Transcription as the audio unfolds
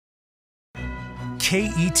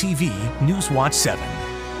KETV Newswatch 7,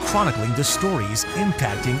 chronicling the stories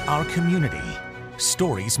impacting our community.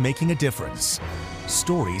 Stories making a difference.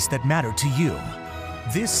 Stories that matter to you.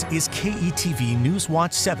 This is KETV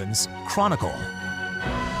Newswatch 7's Chronicle.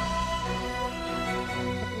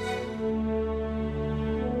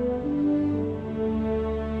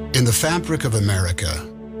 In the fabric of America,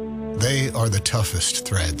 they are the toughest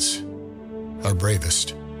threads, our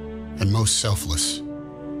bravest and most selfless.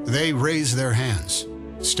 They raised their hands,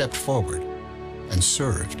 stepped forward, and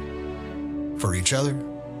served for each other,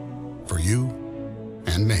 for you,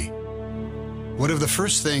 and me. One of the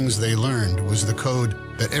first things they learned was the code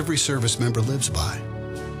that every service member lives by.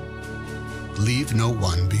 Leave no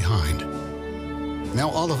one behind. Now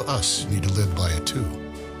all of us need to live by it too,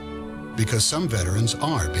 because some veterans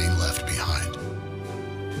are being left behind.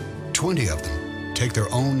 20 of them take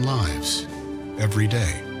their own lives every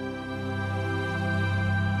day.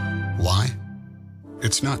 Why?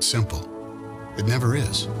 It's not simple. It never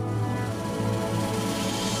is.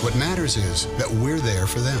 What matters is that we're there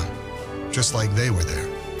for them, just like they were there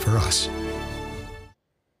for us.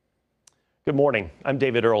 Good morning. I'm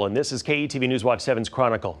David Earl, and this is KETV Newswatch 7's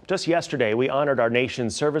Chronicle. Just yesterday, we honored our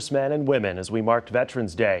nation's servicemen and women as we marked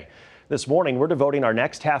Veterans Day. This morning, we're devoting our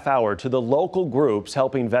next half hour to the local groups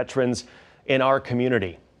helping veterans in our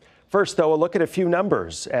community. First, though, a look at a few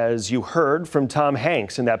numbers. As you heard from Tom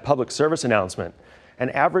Hanks in that public service announcement, an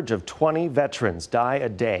average of 20 veterans die a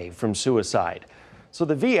day from suicide. So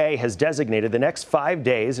the VA has designated the next 5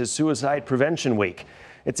 days as Suicide Prevention Week.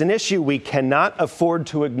 It's an issue we cannot afford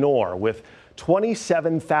to ignore. With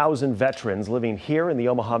 27,000 veterans living here in the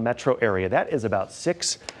Omaha metro area, that is about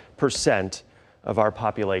 6% of our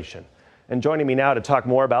population. And joining me now to talk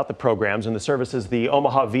more about the programs and the services the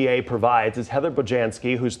Omaha VA provides is Heather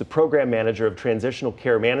Bojanski, who's the Program Manager of Transitional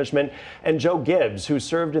Care Management, and Joe Gibbs, who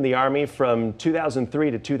served in the Army from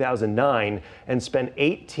 2003 to 2009 and spent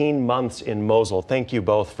 18 months in Mosul. Thank you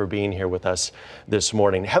both for being here with us this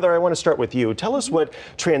morning. Heather, I want to start with you. Tell us what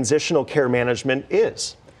Transitional Care Management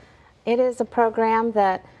is. It is a program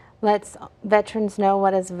that lets veterans know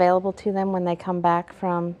what is available to them when they come back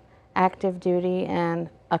from active duty and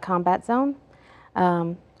a combat zone.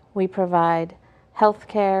 We provide health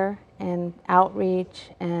care and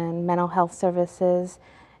outreach and mental health services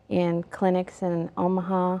in clinics in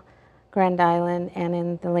Omaha, Grand Island, and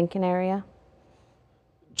in the Lincoln area.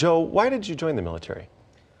 Joe, why did you join the military?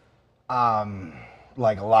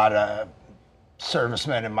 Like a lot of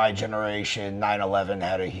servicemen in my generation, 9/11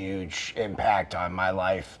 had a huge impact on my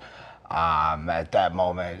life. At that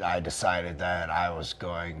moment, I decided that I was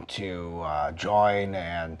going to join,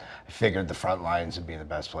 and I figured the front lines would be the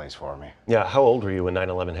best place for me. Yeah, how old were you when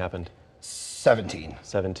 9/11 happened? 17.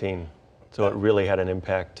 17. So it really had an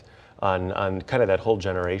impact on kind of that whole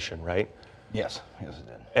generation, right? Yes, yes it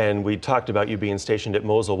did. And we talked about you being stationed at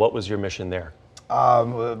Mosul. What was your mission there?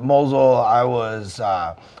 Mosul, I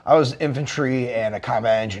was infantry and a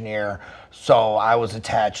combat engineer, so I was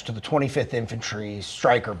attached to the 25th Infantry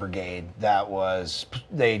Stryker Brigade.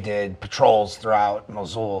 They did patrols throughout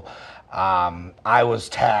Mosul. I was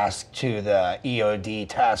tasked to the EOD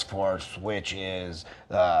task force, which is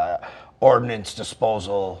the Ordnance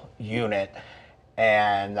Disposal Unit,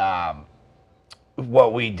 and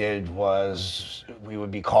what we did was we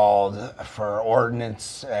would be called for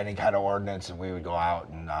ordnance, any kind of ordnance, and we would go out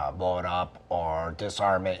and blow it up or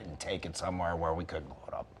disarm it and take it somewhere where we couldn't blow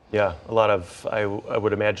it up. Yeah, a lot of, I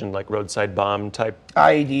would imagine, like roadside bomb type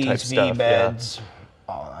IEDs, type stuff. V-beds,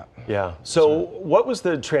 yeah. all that. Yeah. So what was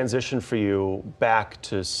the transition for you back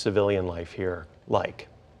to civilian life here like?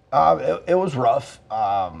 It was rough.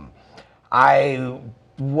 I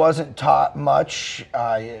wasn't taught much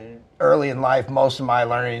early in life. Most of my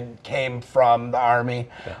learning came from the Army.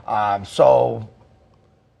 Yeah. So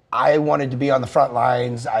I wanted to be on the front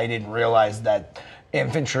lines. I didn't realize that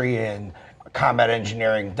infantry and combat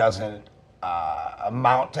engineering doesn't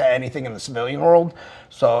amount to anything in the civilian world.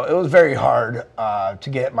 So it was very hard to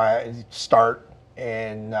get my start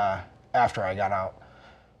in after I got out.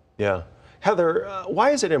 Yeah. Heather,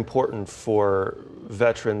 why is it important for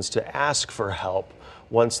veterans to ask for help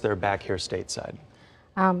once they're back here stateside?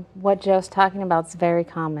 What Joe's talking about is very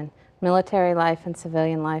common. Military life and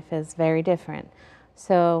civilian life is very different.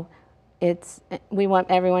 So we want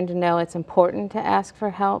everyone to know it's important to ask for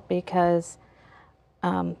help because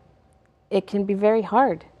it can be very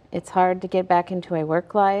hard. It's hard to get back into a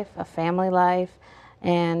work life, a family life,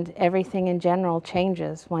 and everything in general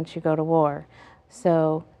changes once you go to war.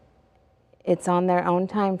 So it's on their own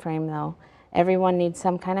time frame though. Everyone needs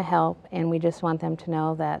some kind of help, and we just want them to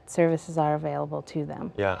know that services are available to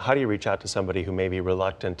them. Yeah, how do you reach out to somebody who may be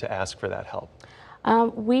reluctant to ask for that help?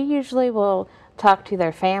 We usually will talk to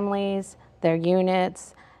their families, their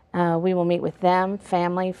units. We will meet with them,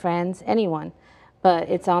 family, friends, anyone. But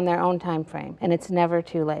it's on their own time frame, and it's never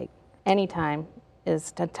too late. Any time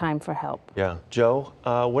is the time for help. Yeah. Joe,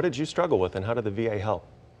 what did you struggle with, and how did the VA help?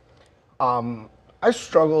 I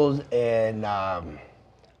struggled in a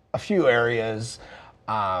few areas.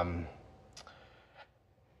 I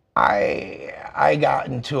got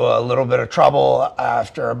into a little bit of trouble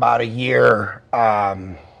after about a year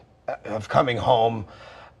of coming home.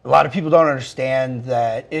 A lot of people don't understand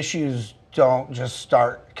that issues don't just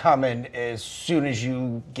start coming as soon as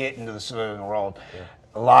you get into the civilian world. Yeah.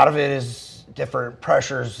 A lot of it is different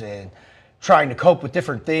pressures and trying to cope with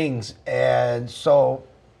different things. And so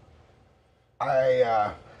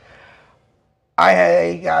I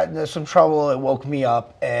had gotten into some trouble. It woke me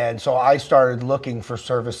up, and so I started looking for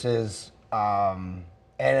services. And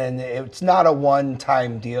it's not a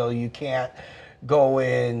one-time deal. You can't go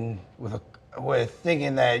in with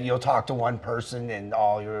thinking that you'll talk to one person and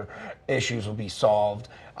all your issues will be solved.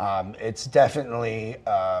 It's definitely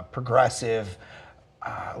a progressive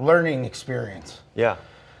learning experience. Yeah.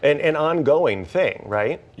 An ongoing thing,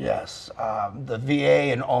 right? Yes. The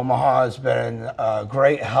VA in Omaha has been a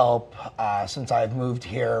great help since I've moved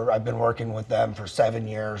here. I've been working with them for 7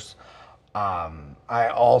 years. I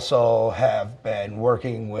also have been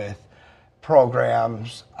working with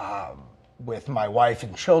programs with my wife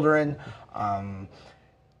and children.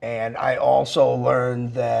 And I also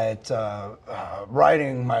learned that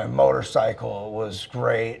riding my motorcycle was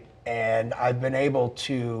great. And I've been able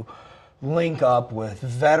to link up with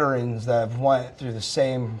veterans that have went through the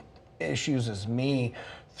same issues as me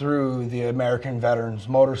through the American Veterans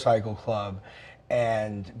Motorcycle Club.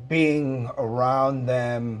 And being around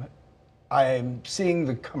them, I'm seeing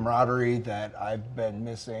the camaraderie that I've been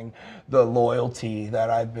missing, the loyalty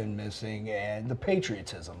that I've been missing, and the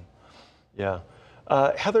patriotism. Yeah.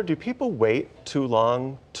 Heather, do people wait too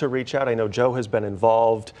long to reach out? I know Joe has been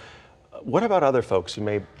involved. What about other folks who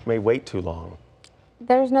may wait too long?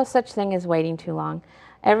 There's no such thing as waiting too long.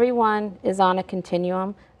 Everyone is on a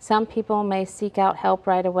continuum. Some people may seek out help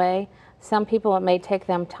right away. Some people, it may take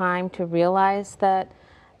them time to realize that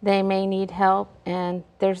they may need help, and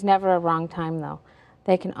there's never a wrong time though.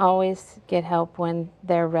 They can always get help when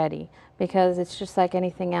they're ready, because it's just like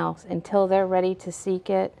anything else. Until they're ready to seek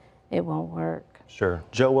it, it won't work. Sure.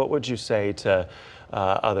 Joe, what would you say to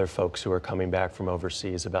other folks who are coming back from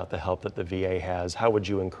overseas about the help that the VA has? How would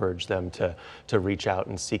you encourage them to reach out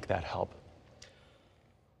and seek that help?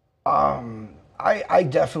 I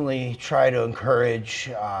definitely try to encourage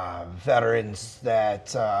veterans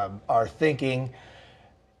that are thinking,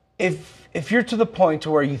 if you're to the point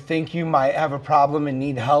to where you think you might have a problem and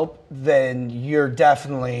need help, then you're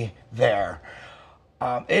definitely there.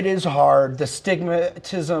 It is hard. The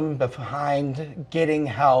stigmatism behind getting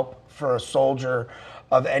help for a soldier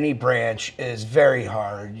of any branch is very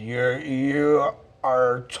hard. You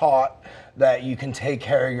are taught that you can take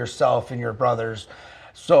care of yourself and your brothers.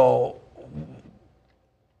 So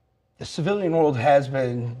the civilian world has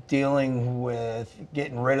been dealing with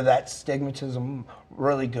getting rid of that stigmatism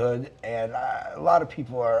really good, and a lot of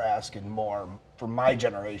people are asking more for my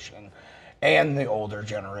generation and the older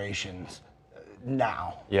generations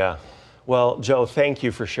now. Yeah. Well, Joe, thank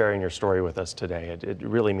you for sharing your story with us today. It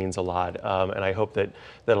really means a lot. And I hope that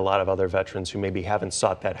a lot of other veterans who maybe haven't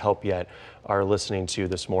sought that help yet are listening to you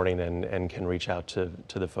this morning and can reach out to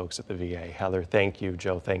the folks at the VA. Heather, thank you.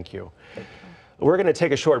 Joe, thank you. We're going to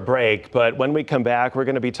take a short break, but when we come back, we're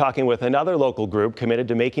going to be talking with another local group committed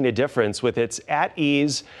to making a difference with its At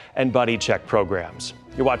Ease and Buddy Check programs.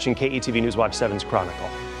 You're watching KETV News Watch 7's Chronicle.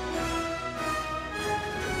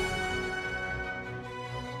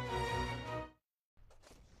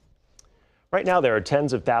 Right now, there are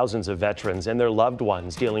tens of thousands of veterans and their loved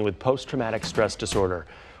ones dealing with post-traumatic stress disorder.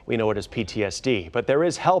 We know it as PTSD, but there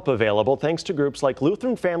is help available thanks to groups like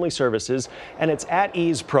Lutheran Family Services and its At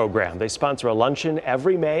Ease program. They sponsor a luncheon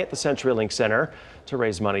every May at the CenturyLink Center to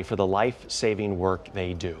raise money for the life-saving work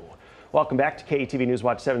they do. Welcome back to KETV News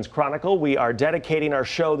Watch 7's Chronicle. We are dedicating our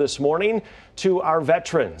show this morning to our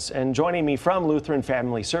veterans. And joining me from Lutheran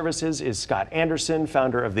Family Services is Scott Anderson,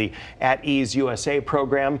 founder of the At Ease USA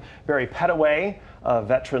program, Barry Pettaway, a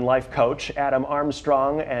veteran life coach, Adam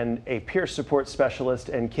Armstrong, and a peer support specialist,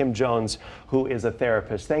 and Kim Jones, who is a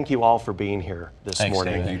therapist. Thank you all for being here this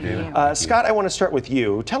morning. Thank you. Scott, I want to start with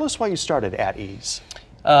you. Tell us why you started At Ease.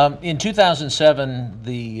 In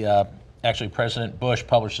 2007, actually President Bush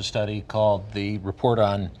published a study called the Report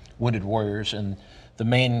on Wounded Warriors, and the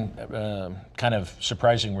main kind of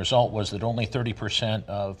surprising result was that only 30%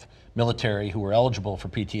 of military who were eligible for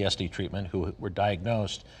PTSD treatment, who were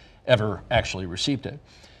diagnosed, ever actually received it.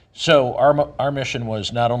 So our mission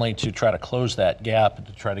was not only to try to close that gap and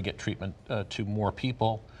to try to get treatment to more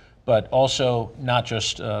people, but also not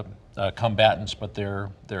just combatants, but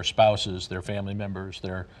their spouses, their family members,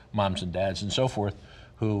 their moms and dads, and so forth,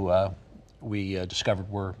 who we discovered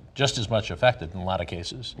were just as much affected in a lot of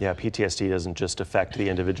cases. Yeah, PTSD doesn't just affect the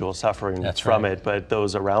individual suffering That's from right. it, but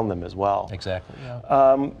those around them as well. Exactly.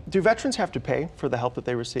 Yeah. Do veterans have to pay for the help that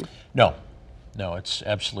they receive? No, it's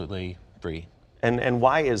absolutely free. And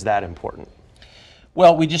why is that important?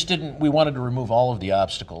 Well, we just didn't, we wanted to remove all of the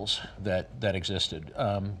obstacles that existed.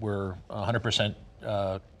 We're 100%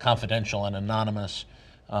 confidential and anonymous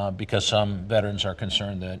because some veterans are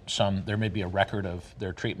concerned that there may be a record of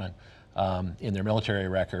their treatment in their military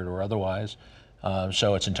record or otherwise.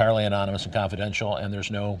 So it's entirely anonymous and confidential, and there's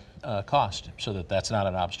no cost, so that's not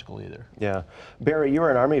an obstacle either. Yeah. Barry, you're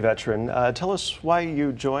an Army veteran. Tell us why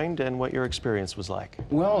you joined and what your experience was like.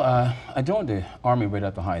 Well, I joined the Army right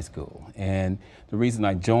after high school, and the reason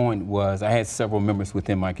I joined was I had several members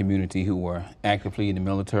within my community who were actively in the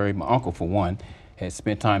military. My uncle, for one, had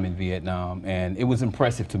spent time in Vietnam, and it was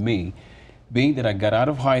impressive to me, being that I got out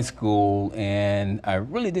of high school and I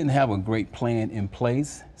really didn't have a great plan in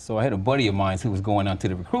place. So I had a buddy of mine who was going out to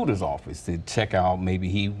the recruiter's office to check out, maybe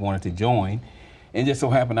he wanted to join. And just so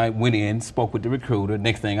happened I went in, spoke with the recruiter.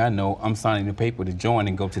 Next thing I know, I'm signing the paper to join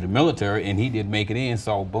and go to the military, and he did make it in,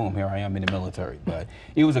 so boom, here I am in the military. But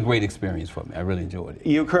it was a great experience for me. I really enjoyed it.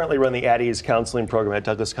 You currently run the Addie's counseling program at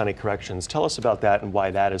Douglas County Corrections. Tell us about that and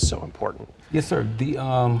why that is so important. Yes, sir.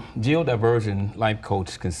 The jail diversion life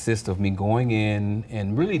coach consists of me going in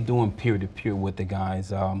and really doing peer-to-peer with the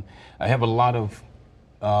guys. I have a lot of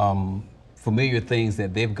familiar things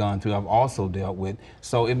that they've gone through I've also dealt with,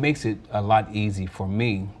 so it makes it a lot easy for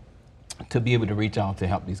me to be able to reach out to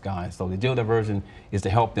help these guys. So the jail diversion is to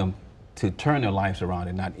help them to turn their lives around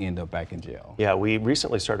and not end up back in jail. Yeah, we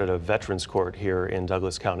recently started a veterans court here in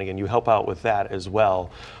Douglas County, and you help out with that as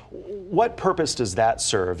well. What purpose does that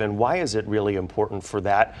serve, and why is it really important for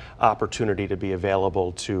that opportunity to be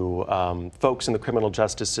available to folks in the criminal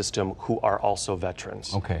justice system who are also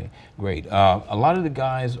veterans? Okay, great. A lot of the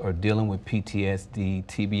guys are dealing with PTSD,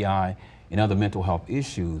 TBI, and other mental health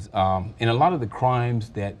issues. And a lot of the crimes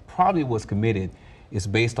that probably was committed is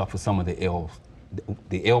based off of some of the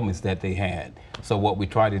ailments that they had. So what we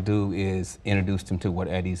try to do is introduce them to what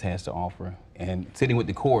Addie's has to offer. And sitting with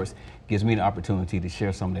the course gives me the opportunity to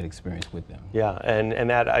share some of that experience with them. Yeah, and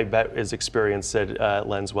that I bet is experience that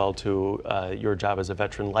lends well to your job as a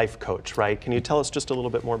veteran life coach, right? Can you tell us just a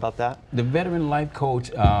little bit more about that? The veteran life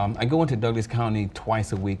coach, I go into Douglas County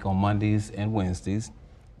twice a week on Mondays and Wednesdays,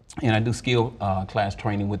 and I do skill class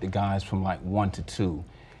training with the guys from like 1 to 2.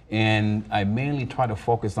 And I mainly try to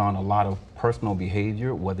focus on a lot of personal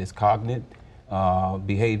behavior, whether it's cognitive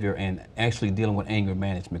behavior and actually dealing with anger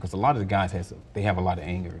management, because a lot of the guys have a lot of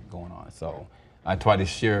anger going on. So I try to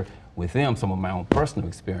share with them some of my own personal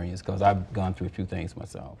experience, because I've gone through a few things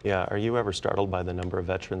myself. Yeah, are you ever startled by the number of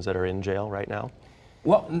veterans that are in jail right now?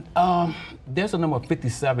 Well, there's a number of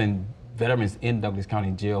 57 veterans in Douglas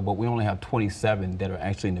County Jail, but we only have 27 that are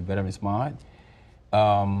actually in the Veterans Mod.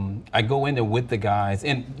 I go in there with the guys,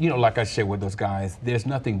 and like I share with those guys, there's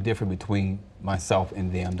nothing different between myself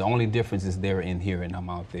and them. The only difference is they're in here and I'm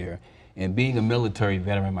out there. And being a military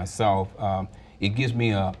veteran myself, it gives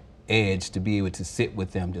me an edge to be able to sit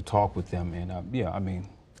with them, to talk with them, and yeah,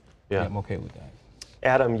 I'm okay with that.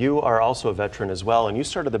 Adam, you are also a veteran as well, and you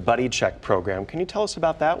started the Buddy Check program. Can you tell us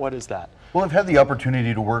about that? What is that? Well, I've had the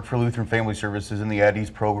opportunity to work for Lutheran Family Services in the Addie's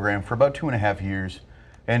program for about 2.5 years.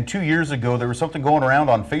 And 2 years ago, there was something going around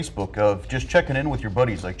on Facebook of just checking in with your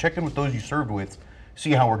buddies, like check in with those you served with,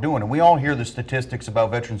 see how we're doing. And we all hear the statistics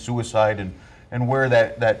about veteran suicide and where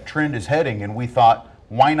that trend is heading. And we thought,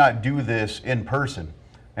 why not do this in person?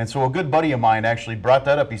 And so a good buddy of mine actually brought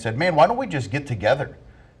that up. He said, man, why don't we just get together?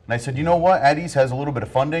 And I said, you know what? Addie's has a little bit of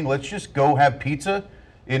funding. Let's just go have pizza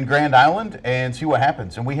in Grand Island and see what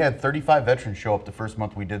happens. And we had 35 veterans show up the first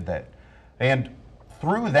month we did that. And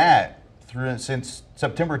through that, since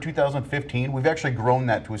September 2015, we've actually grown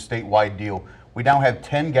that to a statewide deal. We now have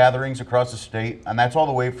 10 gatherings across the state, and that's all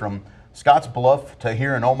the way from Scotts Bluff to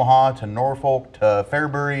here in Omaha to Norfolk to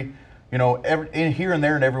Fairbury, here and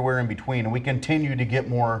there and everywhere in between. And we continue to get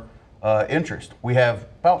more interest. We have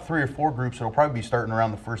about 3 or 4 groups that will probably be starting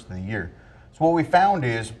around the first of the year. So what we found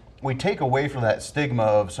is we take away from that stigma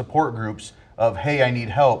of support groups of, hey, I need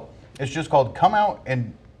help. It's just called come out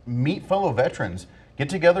and meet fellow veterans, get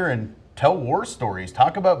together and tell war stories,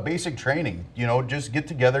 talk about basic training, just get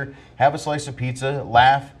together, have a slice of pizza,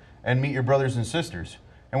 laugh, and meet your brothers and sisters.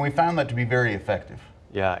 And we found that to be very effective.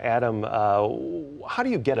 Yeah, Adam, how do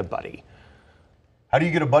you get a buddy? How do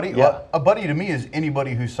you get a buddy? Yeah. Well, a buddy to me is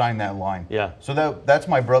anybody who signed that line. Yeah. So that's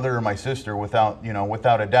my brother or my sister without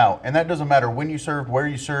a doubt. And that doesn't matter when you served, where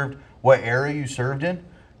you served, what area you served in.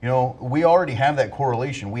 We already have that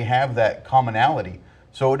correlation. We have that commonality.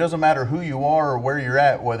 So it doesn't matter who you are or where you're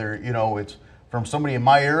at, whether it's from somebody in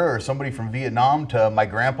my era or somebody from Vietnam to my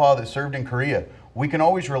grandpa that served in Korea. We can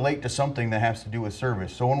always relate to something that has to do with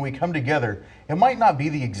service. So when we come together, it might not be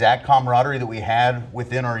the exact camaraderie that we had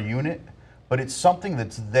within our unit, but it's something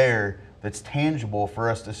that's there, that's tangible for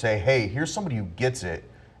us to say, hey, here's somebody who gets it,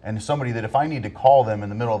 and somebody that if I need to call them in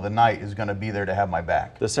the middle of the night is going to be there to have my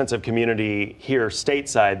back. The sense of community here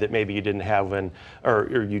stateside that maybe you didn't have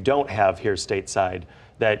or you don't have here stateside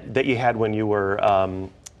that you had when you were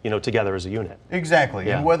together as a unit. Exactly,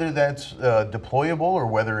 Yeah. and whether that's deployable or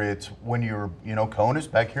whether it's when you're CONUS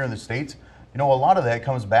back here in the States, a lot of that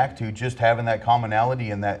comes back to just having that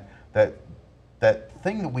commonality and that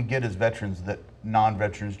thing that we get as veterans that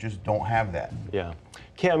non-veterans just don't have that. Yeah.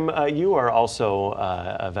 Kim, you are also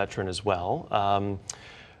a veteran as well,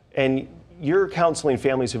 and you're counseling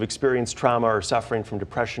families who've experienced trauma or suffering from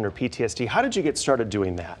depression or PTSD. How did you get started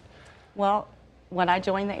doing that? Well, when I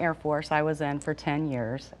joined the Air Force, I was in for 10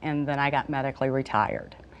 years, and then I got medically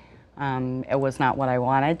retired. It was not what I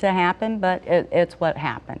wanted to happen, but it's what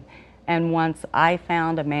happened. And once I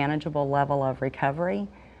found a manageable level of recovery,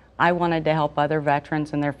 I wanted to help other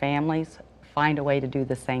veterans and their families find a way to do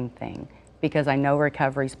the same thing, because I know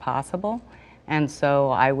recovery is possible. And so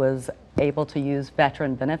I was able to use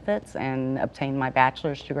veteran benefits and obtain my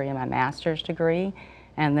bachelor's degree and my master's degree,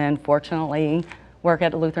 and then fortunately work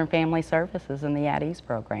at Lutheran Family Services in the At Ease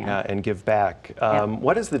program. Yeah, and give back. Yep.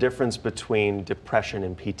 What is the difference between depression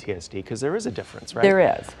and PTSD? Because there is a difference, right? There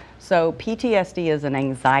is. So PTSD is an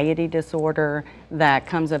anxiety disorder that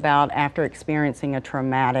comes about after experiencing a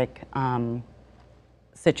traumatic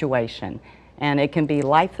situation. And it can be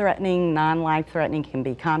life-threatening, non-life-threatening, it can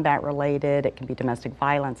be combat-related, it can be domestic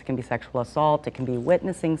violence, it can be sexual assault, it can be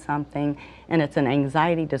witnessing something, and it's an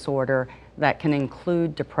anxiety disorder that can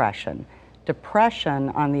include depression. Depression,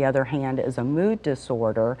 on the other hand, is a mood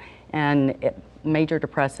disorder, and major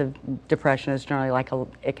depression is generally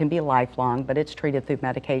it can be lifelong, but it's treated through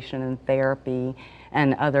medication and therapy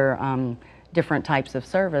and other different types of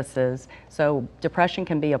services. So depression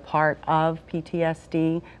can be a part of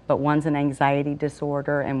PTSD, but one's an anxiety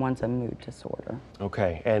disorder and one's a mood disorder.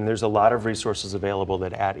 Okay, and there's a lot of resources available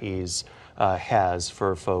that At Ease has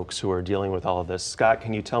for folks who are dealing with all of this. Scott,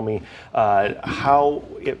 can you tell me how,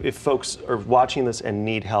 if folks are watching this and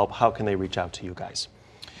need help, how can they reach out to you guys?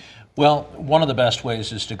 Well, one of the best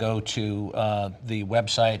ways is to go to the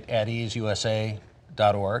website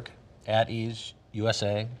ateaseusa.org,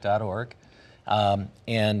 ateaseusa.org.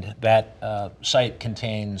 And that site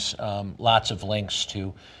contains lots of links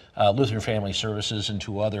to Lutheran Family Services and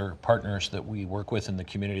to other partners that we work with in the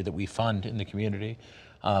community, that we fund in the community.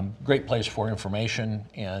 Great place for information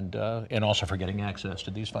and also for getting access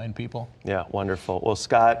to these fine people. Yeah, wonderful. Well,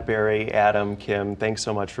 Scott, Barry, Adam, Kim, thanks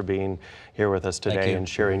so much for being here with us today and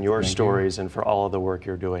sharing your stories and for all of the work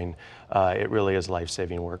you're doing. It really is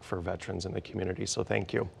life-saving work for veterans in the community, so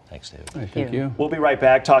thank you. Thanks, David. Thank you. We'll be right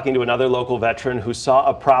back talking to another local veteran who saw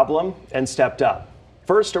a problem and stepped up.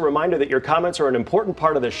 First, a reminder that your comments are an important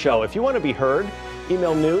part of the show. If you want to be heard,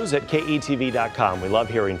 email news@ketv.com. We love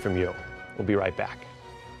hearing from you. We'll be right back.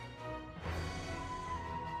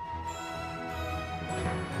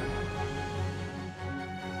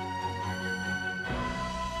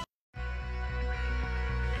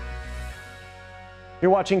 You're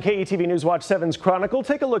watching KETV News Watch 7's Chronicle.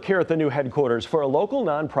 Take a look here at the new headquarters for a local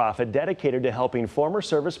nonprofit dedicated to helping former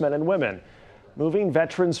servicemen and women. Moving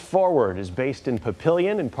Veterans Forward is based in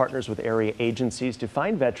Papillion and partners with area agencies to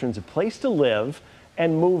find veterans a place to live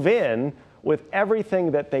and move in with everything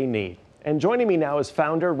that they need. And joining me now is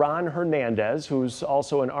founder Ron Hernandez, who's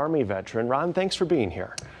also an Army veteran. Ron, thanks for being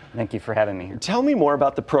here. Thank you for having me here. Tell me more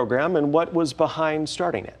about the program and what was behind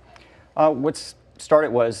starting it. What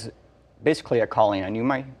started was basically a calling.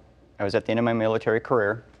 I was at the end of my military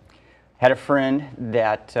career, had a friend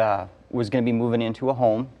that was going to be moving into a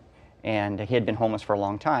home, and he had been homeless for a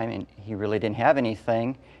long time, and he really didn't have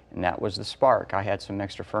anything, and that was the spark. I had some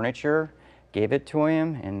extra furniture, gave it to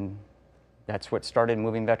him, and that's what started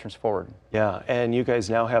Moving Veterans Forward. Yeah, and you guys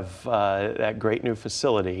now have that great new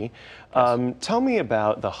facility. Yes. Tell me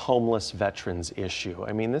about the homeless veterans issue.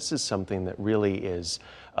 I mean, this is something that really is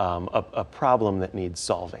a problem that needs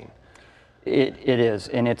solving. It is,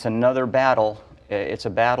 and it's another battle. It's a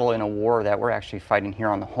battle in a war that we're actually fighting here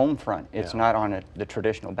on the home front. It's not on the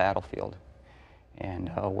traditional battlefield. And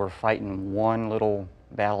we're fighting one little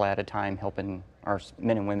battle at a time, helping our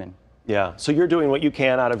men and women. Yeah, so you're doing what you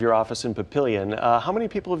can out of your office in Papillion. How many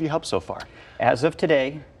people have you helped so far? As of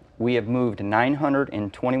today, we have moved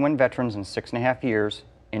 921 veterans in 6.5 years.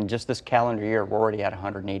 In just this calendar year, we're already at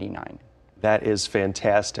 189. That is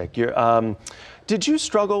fantastic. Did you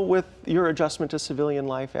struggle with your adjustment to civilian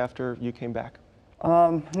life after you came back?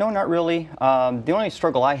 No, not really. The only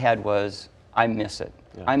struggle I had was I miss it.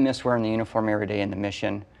 Yeah. I miss wearing the uniform every day in the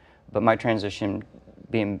mission, but my transition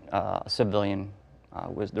being a civilian,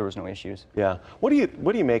 there was no issues. Yeah. What do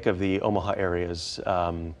you make of the Omaha area's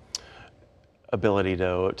ability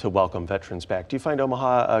to welcome veterans back? Do you find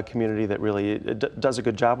Omaha a community that really does a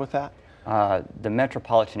good job with that? The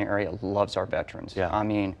metropolitan area loves our veterans. Yeah. I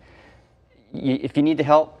mean, if you need the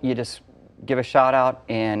help, you just give a shout out,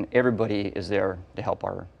 and everybody is there to help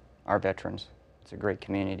our veterans. It's a great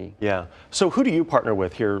community. Yeah. So who do you partner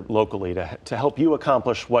with here locally to help you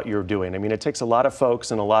accomplish what you're doing? I mean, it takes a lot of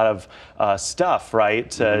folks and a lot of stuff, right,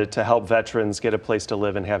 to help veterans get a place to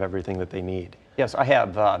live and have everything that they need. Yes, I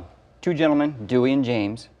have two gentlemen, Dewey and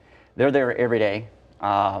James. They're there every day.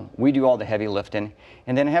 We do all the heavy lifting.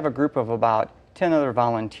 And then I have a group of about 10 other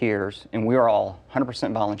volunteers, and we are all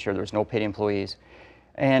 100% volunteer. There's no paid employees.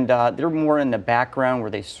 And they're more in the background where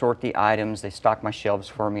they sort the items, they stock my shelves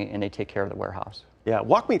for me, and they take care of the warehouse. Yeah,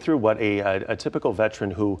 walk me through what a typical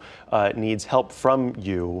veteran who needs help from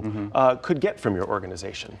you could get from your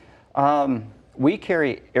organization. We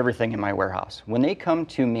carry everything in my warehouse. When they come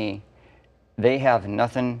to me, they have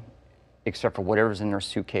nothing except for whatever's in their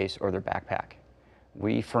suitcase or their backpack.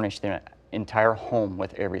 We furnish their entire home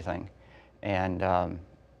with everything. And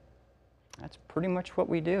that's pretty much what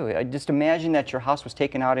we do. Just imagine that your house was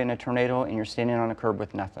taken out in a tornado and you're standing on a curb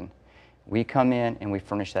with nothing. We come in and we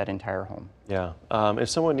furnish that entire home. Yeah. If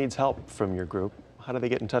someone needs help from your group, how do they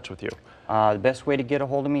get in touch with you? The best way to get a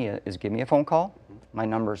hold of me is give me a phone call. My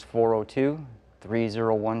number is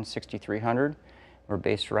 402-301-6300. We're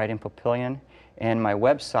based right in Papillion. And my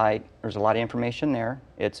website, there's a lot of information there.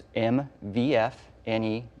 It's mvfne.org.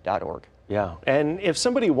 Yeah, and if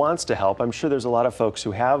somebody wants to help, I'm sure there's a lot of folks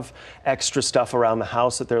who have extra stuff around the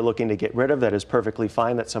house that they're looking to get rid of that is perfectly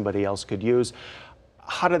fine that somebody else could use.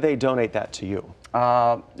 How do they donate that to you?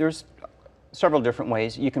 There's several different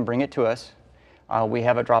ways. You can bring it to us. We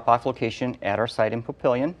have a drop-off location at our site in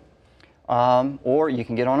Papillion. Or you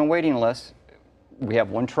can get on a waiting list. We have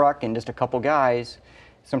one truck and just a couple guys.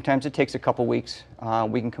 Sometimes it takes a couple weeks.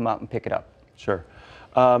 We can come out and pick it up. Sure.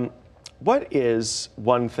 What is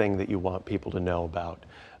one thing that you want people to know about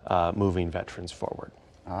moving veterans forward?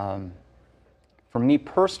 For me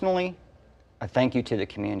personally, a thank you to the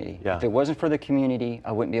community. Yeah. If it wasn't for the community,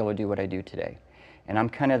 I wouldn't be able to do what I do today. And I'm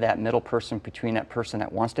kind of that middle person between that person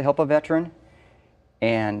that wants to help a veteran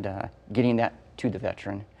and getting that to the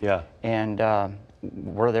veteran. Yeah. And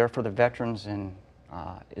we're there for the veterans, and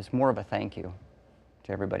it's more of a thank you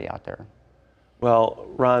to everybody out there. Well,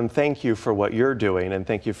 Ron, thank you for what you're doing, and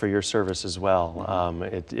thank you for your service as well.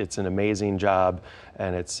 It's an amazing job,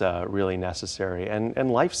 and it's really necessary and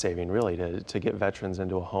life-saving, really, to get veterans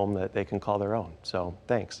into a home that they can call their own. So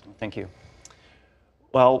thanks. Thank you.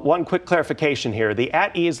 Well, one quick clarification here. The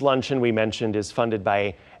At Ease luncheon we mentioned is funded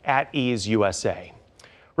by At Ease USA.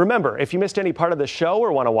 Remember, if you missed any part of the show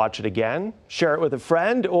or want to watch it again, share it with a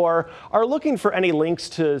friend, or are looking for any links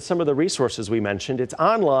to some of the resources we mentioned, it's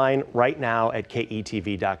online right now at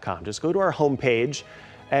ketv.com. Just go to our homepage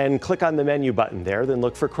and click on the menu button there, then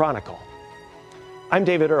look for Chronicle. I'm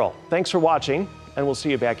David Earle. Thanks for watching, and we'll see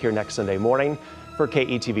you back here next Sunday morning for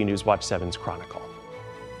KETV News Watch 7's Chronicle.